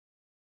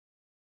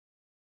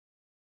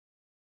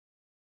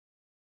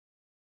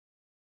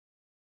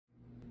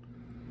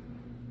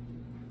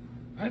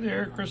Hi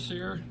there, Chris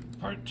here.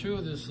 Part 2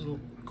 of this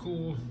little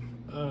cool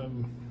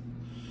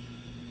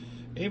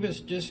Avis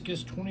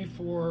Discus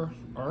 24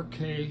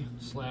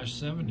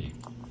 RK/70.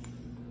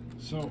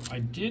 So I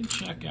did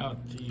check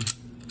out the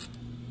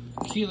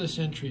keyless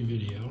entry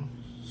video,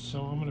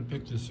 so I'm going to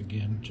pick this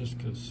again just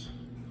because,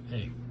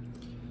 hey,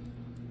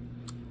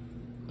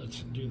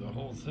 let's do the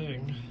whole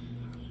thing.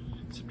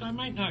 Except I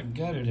might not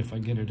get it if I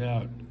get it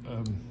out.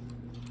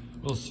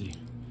 We'll see.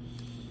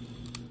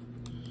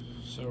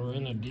 So we're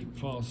in a deep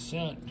false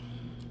set,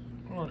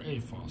 or a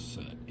false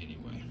set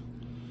anyway.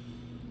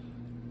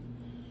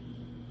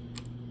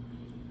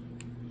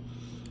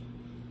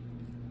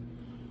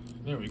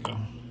 There we go.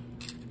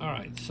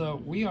 Alright,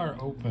 so we are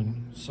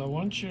open. So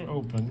once you're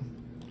open,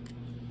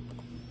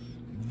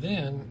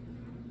 then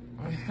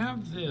I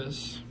have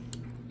this,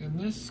 and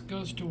this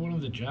goes to one of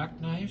the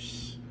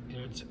jackknives.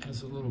 It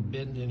has a little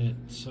bend in it,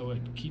 so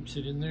it keeps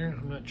it in there.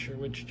 I'm not sure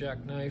which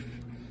jackknife.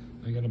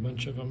 I got a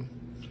bunch of them.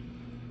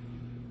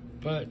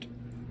 But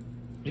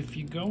if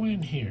you go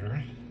in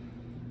here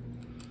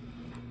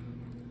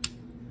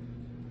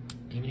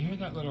and you hear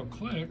that little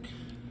click,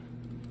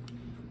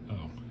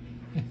 oh,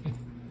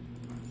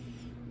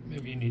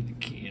 maybe you need the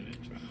key in it.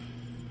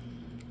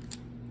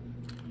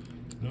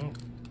 No,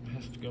 it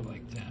has to go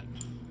like that.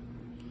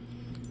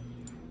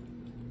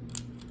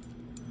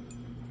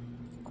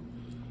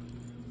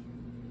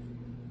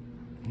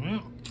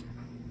 Well,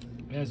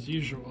 as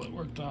usual, it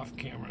worked off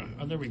camera.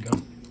 Oh, there we go.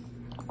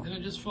 And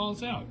it just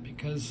falls out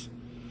because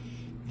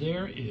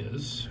there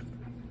is,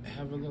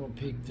 have a little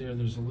peek there,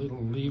 there's a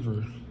little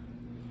lever.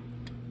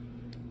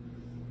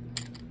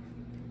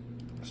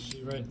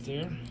 See right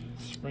there?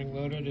 Spring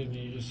loaded, and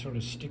you just sort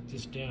of stick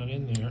this down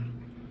in there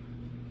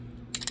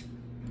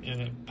and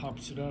it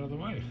pops it out of the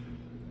way.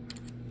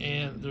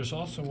 And there's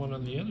also one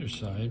on the other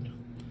side,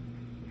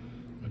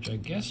 which I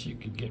guess you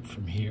could get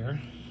from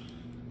here.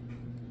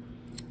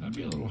 That'd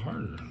be a little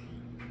harder.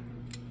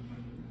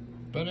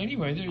 But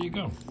anyway, there you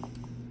go.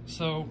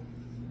 So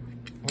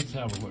let's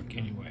have a look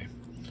anyway.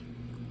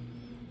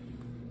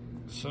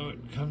 So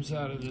it comes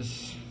out of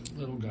this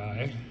little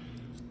guy,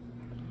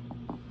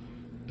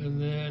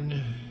 and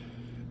then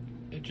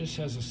it just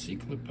has a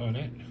C-clip on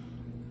it,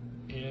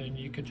 and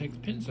you can take the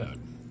pins out.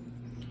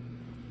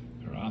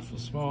 They're awful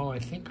small. I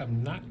think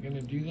I'm not going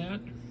to do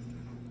that,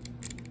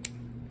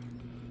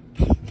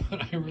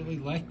 but I really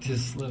like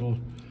this little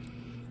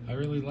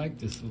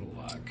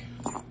lock.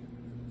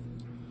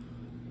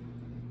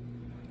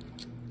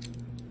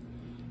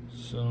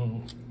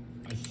 So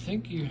I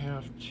think you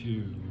have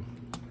to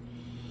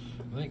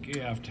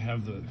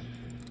have the,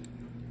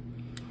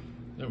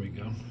 there we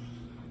go.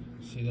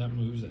 See, that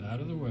moves it out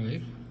of the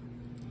way.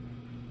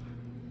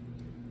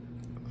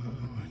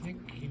 I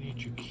think you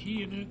need your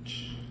key in it.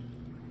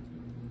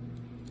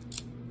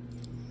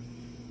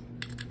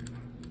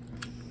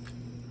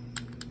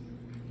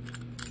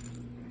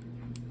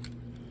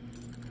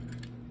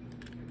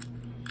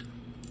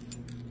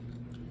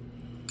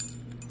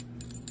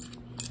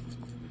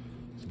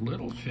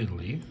 Little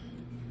fiddly.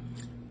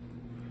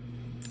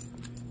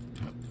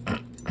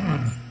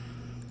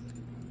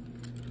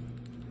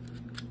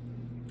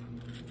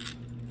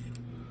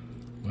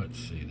 Let's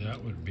see,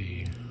 that would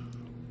be,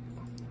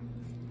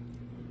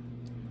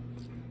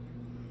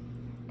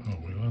 oh,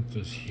 we want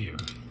this here.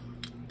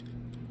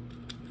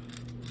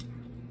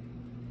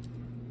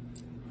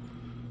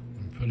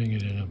 I'm putting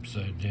it in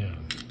upside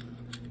down.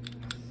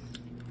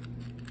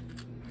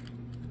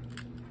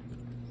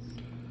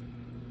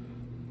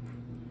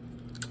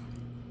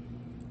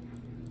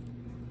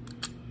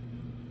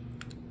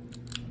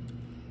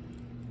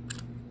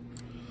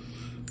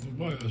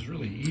 Boy, it was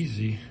really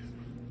easy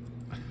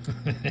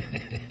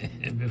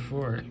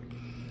before.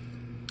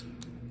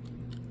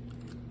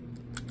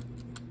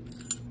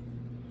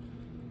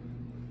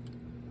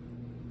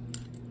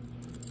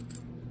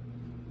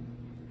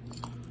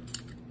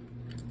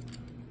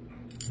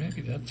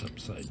 Maybe that's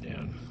upside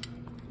down.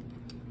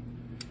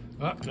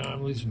 Oh, now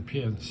I'm losing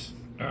pins.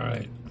 All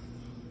right,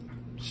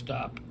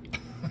 stop.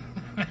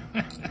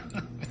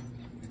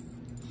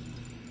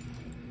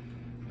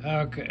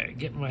 Okay,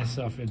 getting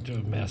myself into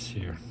a mess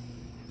here.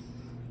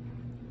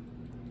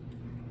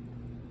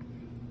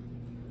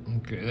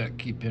 Okay, that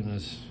key pin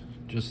is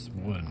just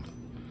one.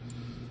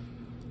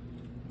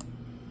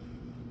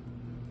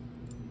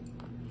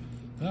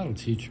 That'll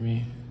teach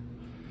me.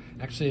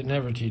 Actually, it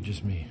never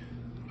teaches me.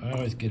 I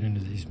always get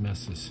into these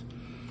messes.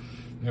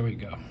 There we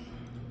go.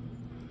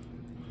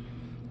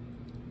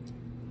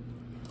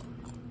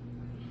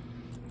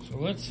 So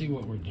let's see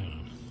what we're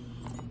doing.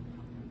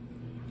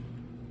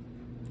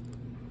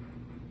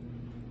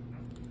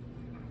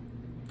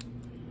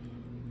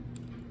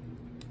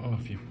 Oh,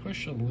 if you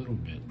push a little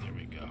bit, there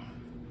we go.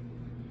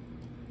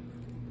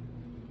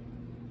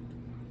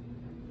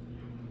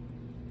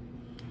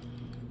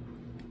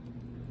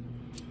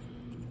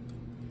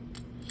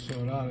 So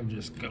it ought to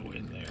just go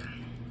in there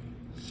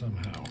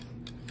somehow.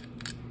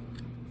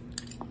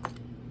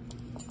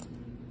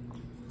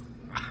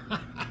 I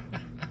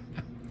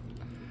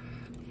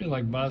feel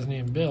like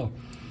Bosnian Bill.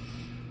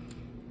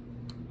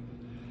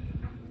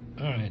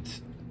 All right,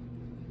 it's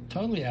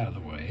totally out of the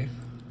way.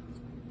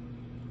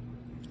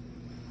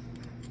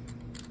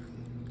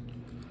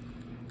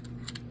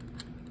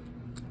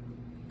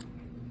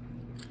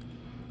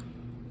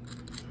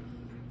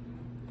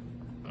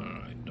 All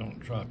right, don't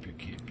drop your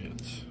key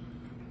pins.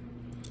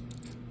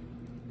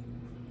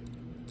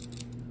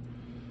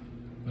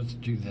 Let's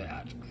do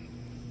that.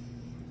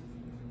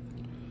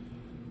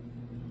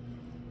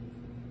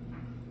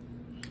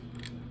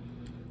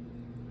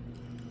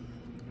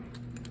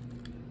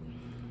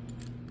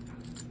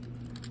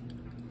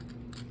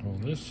 Pull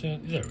this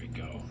in. There we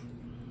go.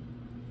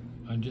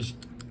 I just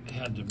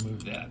had to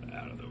move that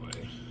out of the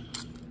way.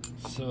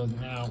 So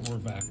now we're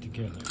back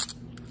together.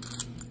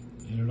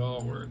 And it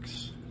all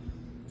works.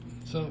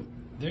 So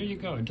there you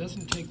go. It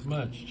doesn't take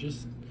much.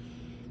 Just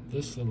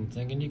this little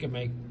thing. And you can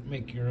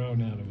make your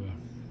own out of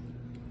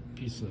a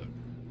piece of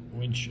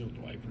windshield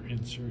wiper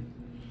insert.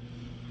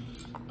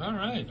 All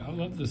right. I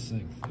love this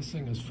thing. This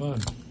thing is fun.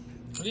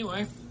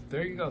 Anyway,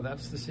 there you go.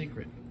 That's the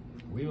secret.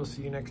 We will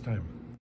see you next time.